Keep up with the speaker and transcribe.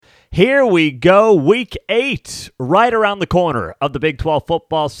Here we go, Week 8, right around the corner of the Big 12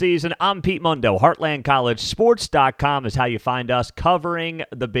 football season. I'm Pete Mundo. HeartlandCollegeSports.com is how you find us covering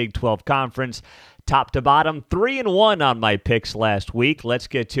the Big 12 Conference. Top to bottom, 3-1 on my picks last week. Let's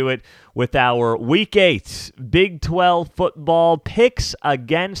get to it with our Week 8 Big 12 football picks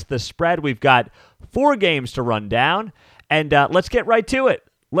against the spread. We've got 4 games to run down, and let's get right to it.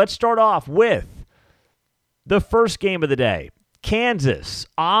 Let's start off with the first game of the day. Kansas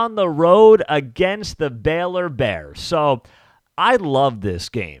on the road against the Baylor Bears. So I love this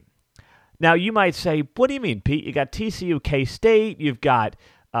game. Now, you might say, what do you mean, Pete? You got TCU, K-State, you've got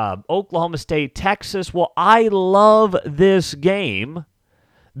Oklahoma State, Texas. Well, I love this game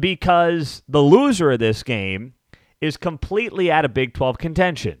because the loser of this game is completely out of Big 12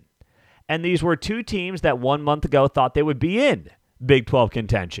 contention. And these were 2 teams that 1 month ago thought they would be in Big 12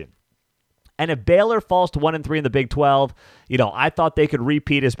 contention. And if Baylor falls to 1-3 in the Big 12, I thought they could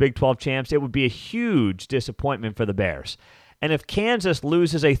repeat as Big 12 champs. It would be a huge disappointment for the Bears. And if Kansas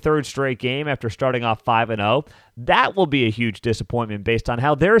loses a 3rd straight game after starting off 5-0, that will be a huge disappointment based on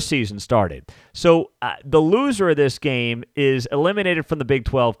how their season started. So the loser of this game is eliminated from the Big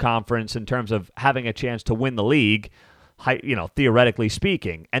 12 conference in terms of having a chance to win the league, theoretically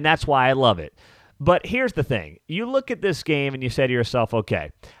speaking. And that's why I love it. But here's the thing. You look at this game and you say to yourself,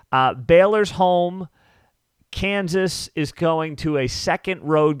 okay, Baylor's home. Kansas is going to a second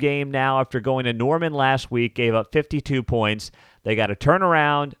road game now after going to Norman last week, gave up 52 points. They got to turn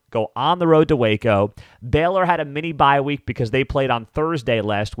around, go on the road to Waco. Baylor had a mini bye week because they played on Thursday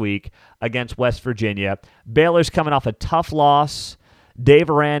last week against West Virginia. Baylor's coming off a tough loss. Dave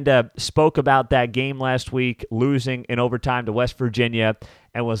Aranda spoke about that game last week, losing in overtime to West Virginia,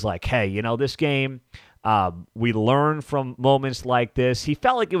 and was like, hey, this game, we learn from moments like this. He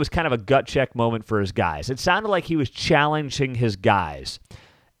felt like it was kind of a gut check moment for his guys. It sounded like he was challenging his guys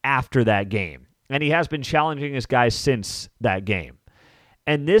after that game, and he has been challenging his guys since that game.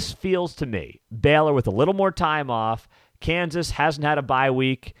 And this feels to me, Baylor with a little more time off. Kansas hasn't had a bye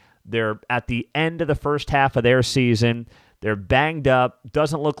week. They're at the end of the first half of their season. They're banged up.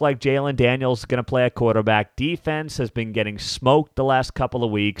 Doesn't look like Jalen Daniels is going to play at quarterback. Defense has been getting smoked the last couple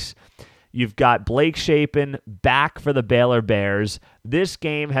of weeks. You've got Blake Shapen back for the Baylor Bears. This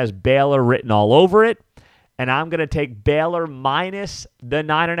game has Baylor written all over it, and I'm going to take Baylor minus the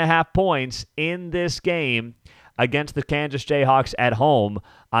 9.5 points in this game against the Kansas Jayhawks at home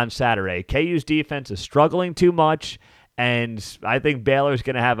on Saturday. KU's defense is struggling too much, and I think Baylor's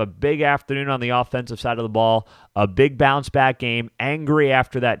going to have a big afternoon on the offensive side of the ball, a big bounce-back game, angry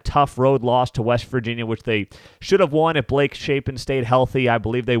after that tough road loss to West Virginia, which they should have won if Blake Shapen stayed healthy. I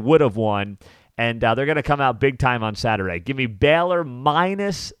believe they would have won, and they're going to come out big time on Saturday. Give me Baylor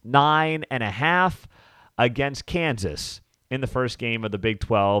minus 9.5 against Kansas in the first game of the Big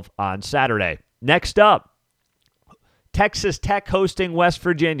 12 on Saturday. Next up, Texas Tech hosting West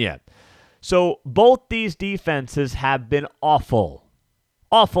Virginia. So both these defenses have been awful.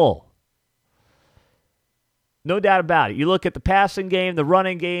 Awful. No doubt about it. You look at the passing game, the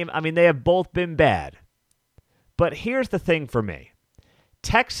running game, they have both been bad. But here's the thing for me.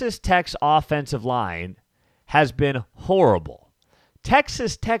 Texas Tech's offensive line has been horrible.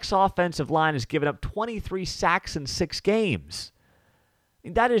 Texas Tech's offensive line has given up 23 sacks in 6 games.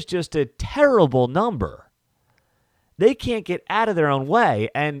 That is just a terrible number. They can't get out of their own way.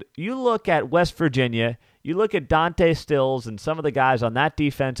 And you look at West Virginia, you look at Dante Stills and some of the guys on that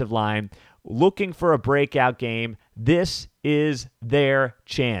defensive line looking for a breakout game. This is their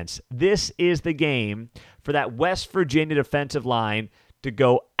chance. This is the game for that West Virginia defensive line to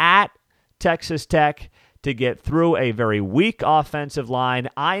go at Texas Tech to get through a very weak offensive line.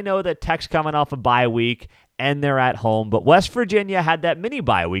 I know that Tech's coming off a bye week and they're at home, but West Virginia had that mini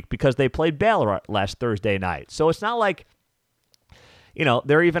bye week because they played Baylor last Thursday night. So it's not like,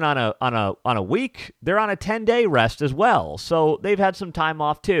 they're even on a week. They're on a 10-day rest as well. So they've had some time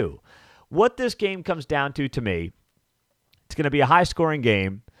off too. What this game comes down to me, it's going to be a high-scoring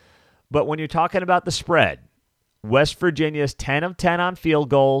game, but when you're talking about the spread, West Virginia is 10 of 10 on field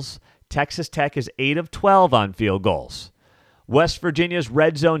goals. Texas Tech is 8 of 12 on field goals. West Virginia's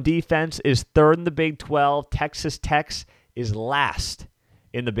red zone defense is 3rd in the Big 12. Texas Tech's is last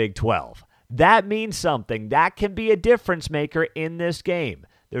in the Big 12. That means something. That can be a difference maker in this game.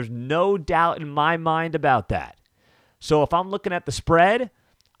 There's no doubt in my mind about that. So if I'm looking at the spread,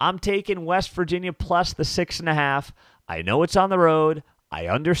 I'm taking West Virginia plus the 6.5. I know it's on the road. I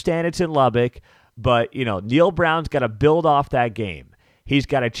understand it's in Lubbock. But, Neil Brown's got to build off that game. He's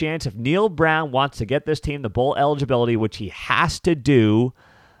got a chance if Neil Brown wants to get this team the bowl eligibility, which he has to do,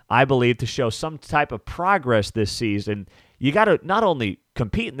 I believe, to show some type of progress this season. You got to not only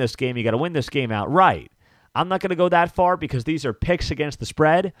compete in this game, you got to win this game outright. I'm not going to go that far because these are picks against the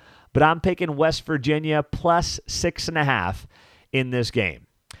spread, but I'm picking West Virginia plus 6.5 in this game.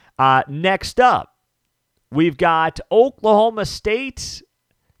 Next up, we've got Oklahoma State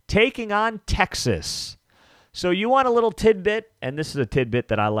taking on Texas. So you want a little tidbit, and this is a tidbit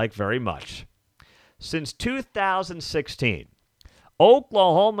that I like very much. Since 2016,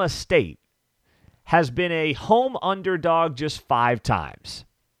 Oklahoma State has been a home underdog just 5 times.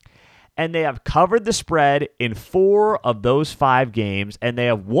 And they have covered the spread in 4 of those 5 games, and they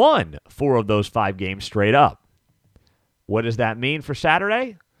have won 4 of those 5 games straight up. What does that mean for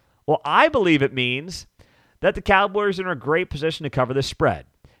Saturday? Well, I believe it means that the Cowboys are in a great position to cover the spread.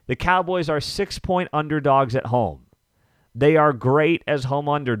 The Cowboys are 6-point underdogs at home. They are great as home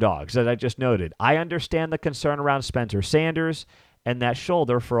underdogs, as I just noted. I understand the concern around Spencer Sanders and that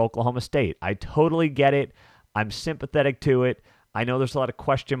shoulder for Oklahoma State. I totally get it. I'm sympathetic to it. I know there's a lot of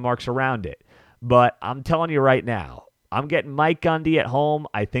question marks around it. But I'm telling you right now, I'm getting Mike Gundy at home.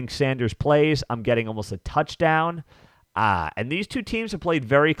 I think Sanders plays. I'm getting almost a touchdown. And these two teams have played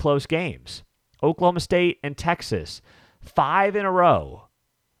very close games. Oklahoma State and Texas, 5 in a row,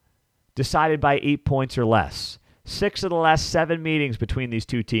 decided by 8 points or less. 6 of the last 7 meetings between these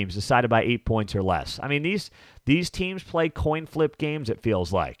two teams decided by 8 points or less. I mean, these teams play coin flip games, it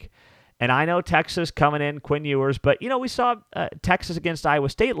feels like. And I know Texas coming in, Quinn Ewers, but, we saw Texas against Iowa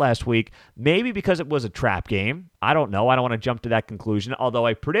State last week, maybe because it was a trap game. I don't know. I don't want to jump to that conclusion, although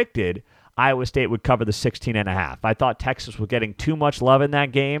I predicted Iowa State would cover the 16.5. I thought Texas was getting too much love in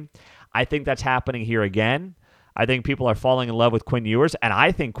that game. I think that's happening here again. I think people are falling in love with Quinn Ewers, and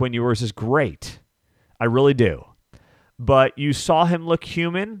I think Quinn Ewers is great. I really do. But you saw him look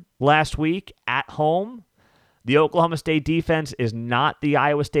human last week at home. The Oklahoma State defense is not the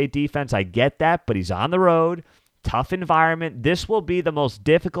Iowa State defense. I get that, but he's on the road. Tough environment. This will be the most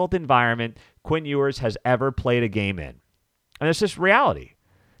difficult environment Quinn Ewers has ever played a game in. And it's just reality.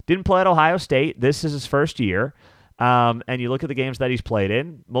 Didn't play at Ohio State. This is his first year. And you look at the games that he's played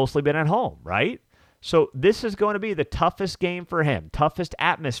in, mostly been at home, right? So this is going to be the toughest game for him, toughest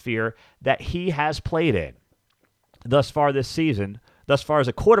atmosphere that he has played in thus far this season, thus far as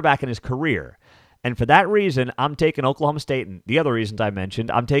a quarterback in his career. And for that reason, I'm taking Oklahoma State, and the other reasons I mentioned,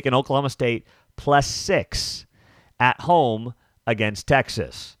 I'm taking Oklahoma State plus 6 at home against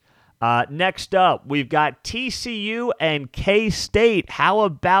Texas. Next up, we've got TCU and K-State. How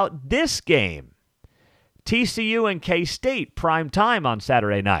about this game? TCU and K-State, prime time on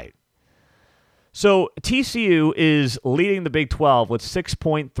Saturday night. So TCU is leading the Big 12 with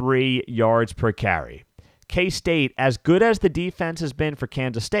 6.3 yards per carry. K-State, as good as the defense has been for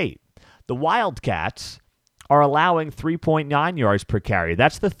Kansas State, the Wildcats are allowing 3.9 yards per carry.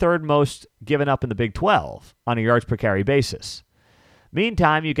 That's the third most given up in the Big 12 on a yards per carry basis.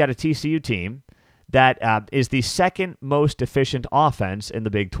 Meantime, you've got a TCU team that is the second most efficient offense in the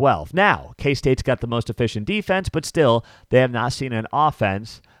Big 12. Now, K-State's got the most efficient defense, but still, they have not seen an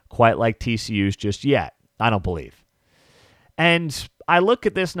offense quite like TCU's just yet, I don't believe. And I look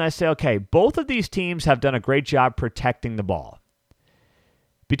at this and I say, okay, both of these teams have done a great job protecting the ball.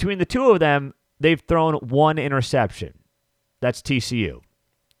 Between the two of them, they've thrown 1 interception. That's TCU.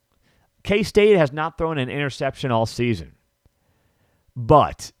 K-State has not thrown an interception all season.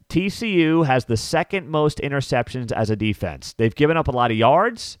 But TCU has the second most interceptions as a defense. They've given up a lot of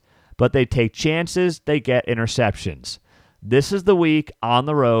yards, but they take chances, they get interceptions. This is the week on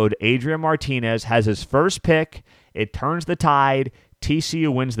the road. Adrian Martinez has his first pick. It turns the tide.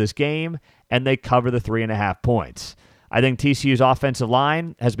 TCU wins this game, and they cover the 3.5 points. I think TCU's offensive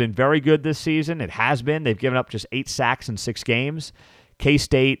line has been very good this season. It has been. They've given up just 8 sacks in 6 games.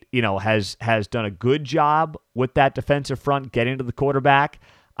 K-State, has done a good job with that defensive front getting to the quarterback.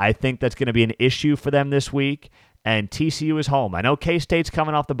 I think that's going to be an issue for them this week. And TCU is home. I know K-State's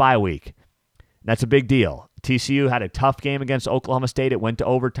coming off the bye week. That's a big deal. TCU had a tough game against Oklahoma State. It went to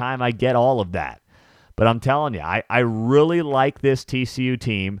overtime. I get all of that. But I'm telling you, I really like this TCU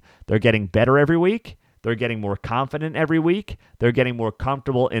team. They're getting better every week. They're getting more confident every week. They're getting more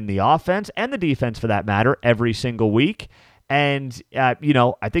comfortable in the offense and the defense, for that matter, every single week. And,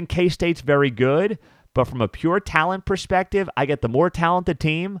 I think K-State's very good. But from a pure talent perspective, I get the more talented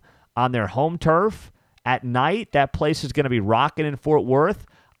team on their home turf at night. That place is going to be rocking in Fort Worth.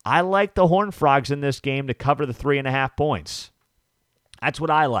 I like the Horned Frogs in this game to cover the 3.5 points. That's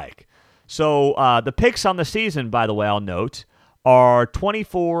what I like. So the picks on the season, by the way, I'll note, are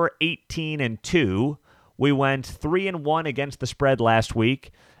 24, 18, and 2. We went 3-1 against the spread last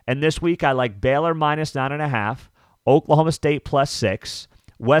week. And this week I like Baylor minus 9.5, Oklahoma State plus 6,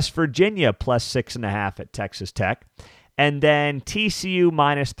 West Virginia plus 6.5 at Texas Tech. and then TCU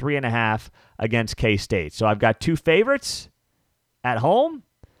minus 3.5 against K-State. So I've got two favorites at home,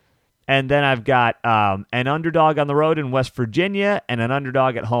 and then I've got an underdog on the road in West Virginia and an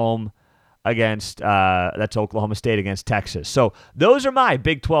underdog at home against, that's Oklahoma State against Texas. So those are my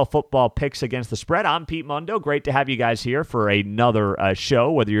Big 12 football picks against the spread. I'm Pete Mundo. Great to have you guys here for another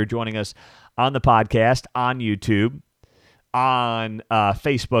show, whether you're joining us on the podcast, on YouTube, on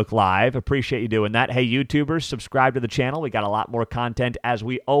Facebook Live. Appreciate you doing that. Hey, YouTubers, subscribe to the channel. We got a lot more content, as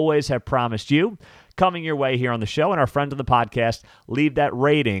we always have promised you, coming your way here on the show. And our friends on the podcast, leave that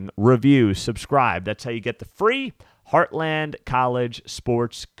rating, review, subscribe. That's how you get the free Heartland College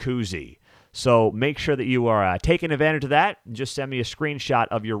Sports Koozie. So make sure that you are taking advantage of that. Just send me a screenshot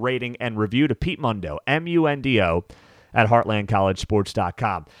of your rating and review to Pete Mundo, M-U-N-D-O, at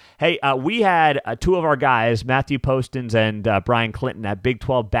heartlandcollegesports.com. Hey, we had two of our guys, Matthew Postins and Brian Clinton, at Big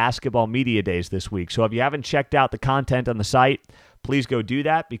 12 Basketball Media Days this week. So if you haven't checked out the content on the site, please go do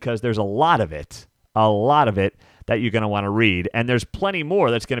that, because there's a lot of it that you're going to want to read. And there's plenty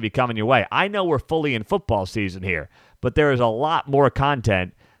more that's going to be coming your way. I know we're fully in football season here, but there is a lot more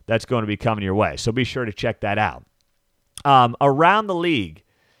content that's going to be coming your way. So be sure to check that out. Around the league,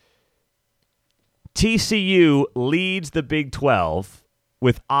 TCU leads the Big 12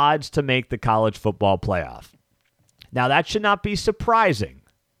 with odds to make the college football playoff. Now, that should not be surprising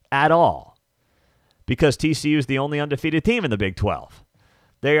at all, because TCU is the only undefeated team in the Big 12.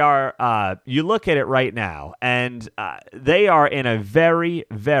 They are, you look at it right now, and they are in a very,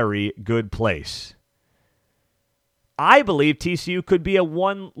 very good place. I believe TCU could be a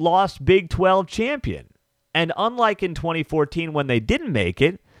one-loss Big 12 champion. And unlike in 2014 when they didn't make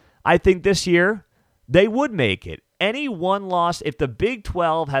it, I think this year they would make it. Any one-loss, if the Big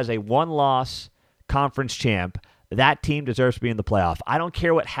 12 has a one-loss conference champ, that team deserves to be in the playoff. I don't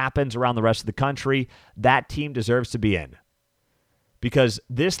care what happens around the rest of the country. That team deserves to be in, because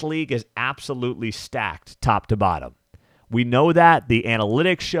this league is absolutely stacked top to bottom. We know that. The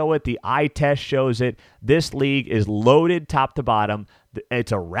analytics show it. The eye test shows it. This league is loaded top to bottom.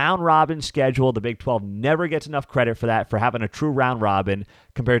 It's a round-robin schedule. The Big 12 never gets enough credit for that, for having a true round-robin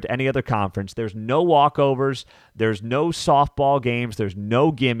compared to any other conference. There's no walkovers. There's no softball games. There's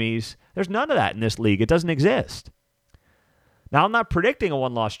no gimmies. There's none of that in this league. It doesn't exist. Now, I'm not predicting a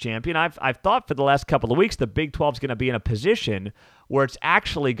one-loss champion. I've thought for the last couple of weeks the Big 12 is going to be in a position where it's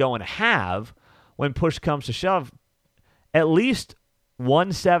actually going to have, when push comes to shove, at least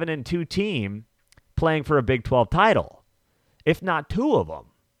 1-7-2 team playing for a Big 12 title, if not two of them.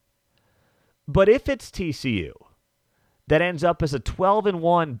 But if it's TCU that ends up as a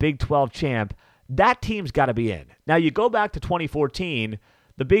 12-1 Big 12 champ, that team's got to be in. Now, you go back to 2014,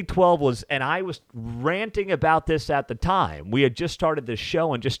 the Big 12 was, and I was ranting about this at the time. We had just started this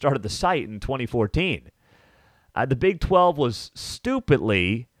show and just started the site in 2014. The Big 12 was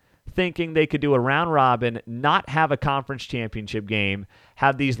stupidly thinking they could do a round robin, not have a conference championship game,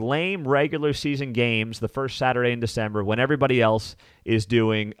 have these lame regular season games the first Saturday in December when everybody else is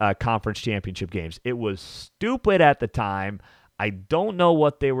doing conference championship games. It was stupid at the time. I don't know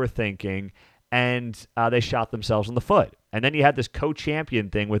what they were thinking, and they shot themselves in the foot. And then you had this co-champion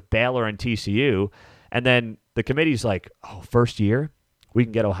thing with Baylor and TCU, and then the committee's like, oh, first year, we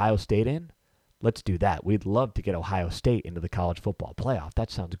can get Ohio State in? Let's do that. We'd love to get Ohio State into the college football playoff.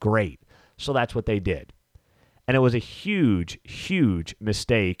 That sounds great. So that's what they did. And it was a huge, huge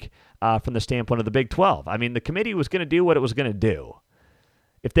mistake from the standpoint of the Big 12. I mean, the committee was going to do what it was going to do.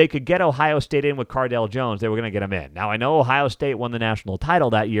 If they could get Ohio State in with Cardale Jones, they were going to get him in. Now, I know Ohio State won the national title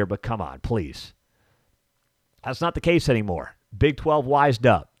that year, but come on, please. That's not the case anymore. Big 12 wised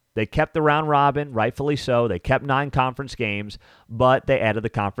up. They kept the round robin, rightfully so. They kept 9 conference games, but they added the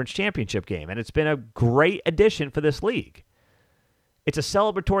conference championship game. And it's been a great addition for this league. It's a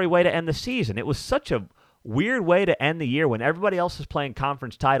celebratory way to end the season. It was such a weird way to end the year when everybody else is playing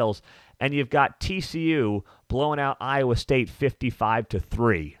conference titles, and you've got TCU blowing out Iowa State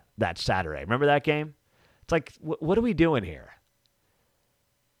 55-3 that Saturday. Remember that game? It's like, what are we doing here?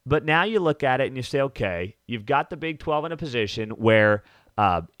 But now you look at it and you say, okay, you've got the Big 12 in a position where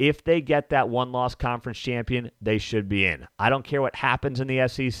if they get that one-loss conference champion, they should be in. I don't care what happens in the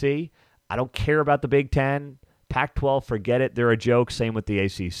SEC. I don't care about the Big 10. Pac-12, forget it. They're a joke. Same with the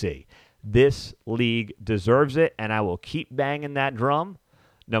ACC. This league deserves it, and I will keep banging that drum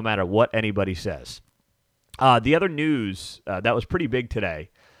no matter what anybody says. The other news that was pretty big today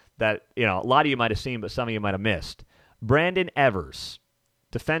that a lot of you might have seen, but some of you might have missed. Brandon Evers,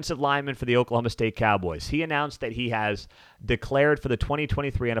 defensive lineman for the Oklahoma State Cowboys. He announced that he has declared for the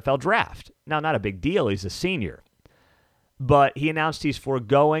 2023 NFL Draft. Now, not a big deal. He's a senior. But he announced he's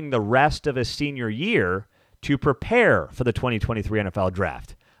foregoing the rest of his senior year to prepare for the 2023 NFL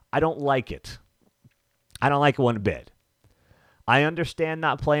Draft. I don't like it. I don't like it one bit. I understand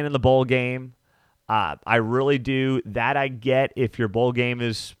not playing in the bowl game. I really do. That I get if your bowl game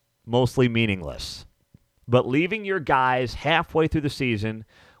is mostly meaningless. But leaving your guys halfway through the season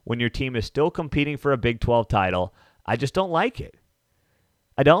when your team is still competing for a Big 12 title, I just don't like it.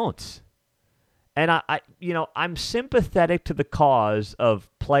 I don't. And I'm sympathetic to the cause of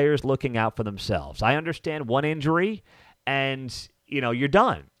players looking out for themselves. I understand one injury and, you're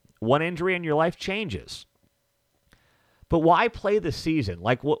done. One injury and your life changes. But why play the season?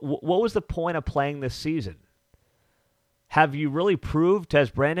 Like, what was the point of playing this season? Have you really proved,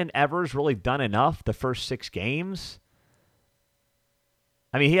 has Brandon Evers really done enough the first 6 games?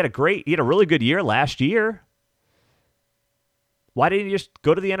 I mean, he had a really good year last year. Why didn't he just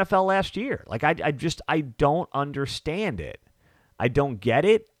go to the NFL last year? Like, I don't understand it. I don't get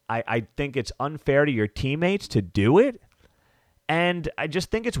it. I think it's unfair to your teammates to do it. And I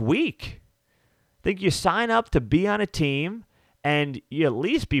just think it's weak. I think you sign up to be on a team and you at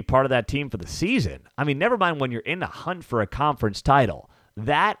least be part of that team for the season. I mean, never mind when you're in the hunt for a conference title.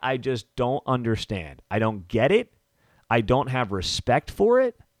 That I just don't understand. I don't get it. I don't have respect for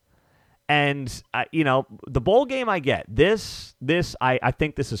it. And, the bowl game I get. I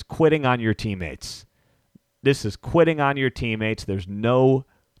think this is quitting on your teammates. This is quitting on your teammates. There's no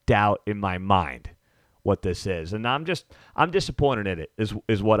doubt in my mind what this is. And I'm disappointed in it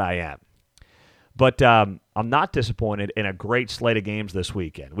is what I am. But I'm not disappointed in a great slate of games this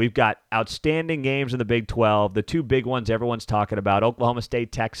weekend. We've got outstanding games in the Big 12. The 2 big ones everyone's talking about, Oklahoma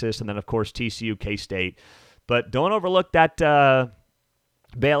State, Texas, and then, of course, TCU, K-State. But don't overlook that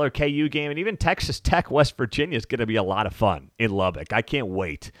Baylor, KU game, and even Texas Tech, West Virginia is going to be a lot of fun in Lubbock. I can't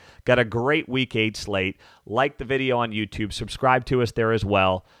wait. Got a great Week 8 slate. Like the video on YouTube. Subscribe to us there as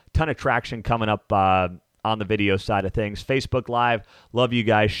well. Ton of traction coming up on the video side of things. Facebook Live, love you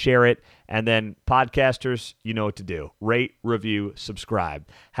guys. Share it. And then podcasters, you know what to do. Rate, review, subscribe.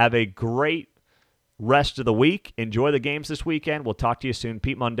 Have a great rest of the week. Enjoy the games this weekend. We'll talk to you soon.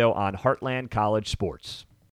 Pete Mundo on Heartland College Sports.